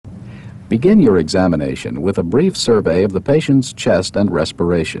Begin your examination with a brief survey of the patient's chest and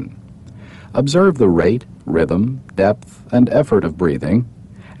respiration. Observe the rate, rhythm, depth, and effort of breathing,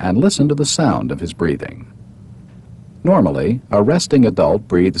 and listen to the sound of his breathing. Normally, a resting adult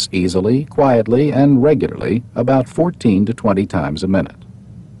breathes easily, quietly, and regularly about 14 to 20 times a minute.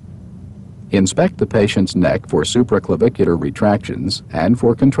 Inspect the patient's neck for supraclavicular retractions and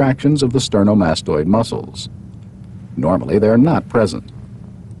for contractions of the sternomastoid muscles. Normally, they are not present.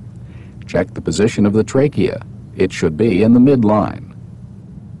 Check the position of the trachea. It should be in the midline.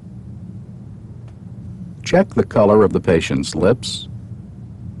 Check the color of the patient's lips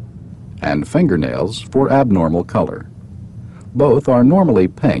and fingernails for abnormal color. Both are normally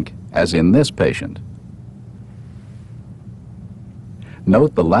pink, as in this patient.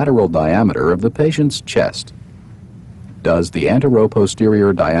 Note the lateral diameter of the patient's chest. Does the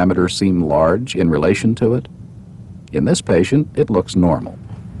anteroposterior diameter seem large in relation to it? In this patient, it looks normal.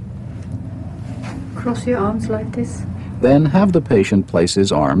 Cross your arms like this. Then have the patient place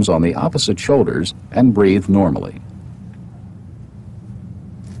his arms on the opposite shoulders and breathe normally.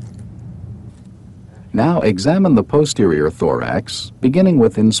 Now examine the posterior thorax, beginning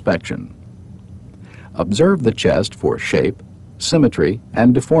with inspection. Observe the chest for shape, symmetry,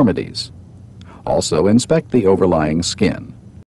 and deformities. Also inspect the overlying skin.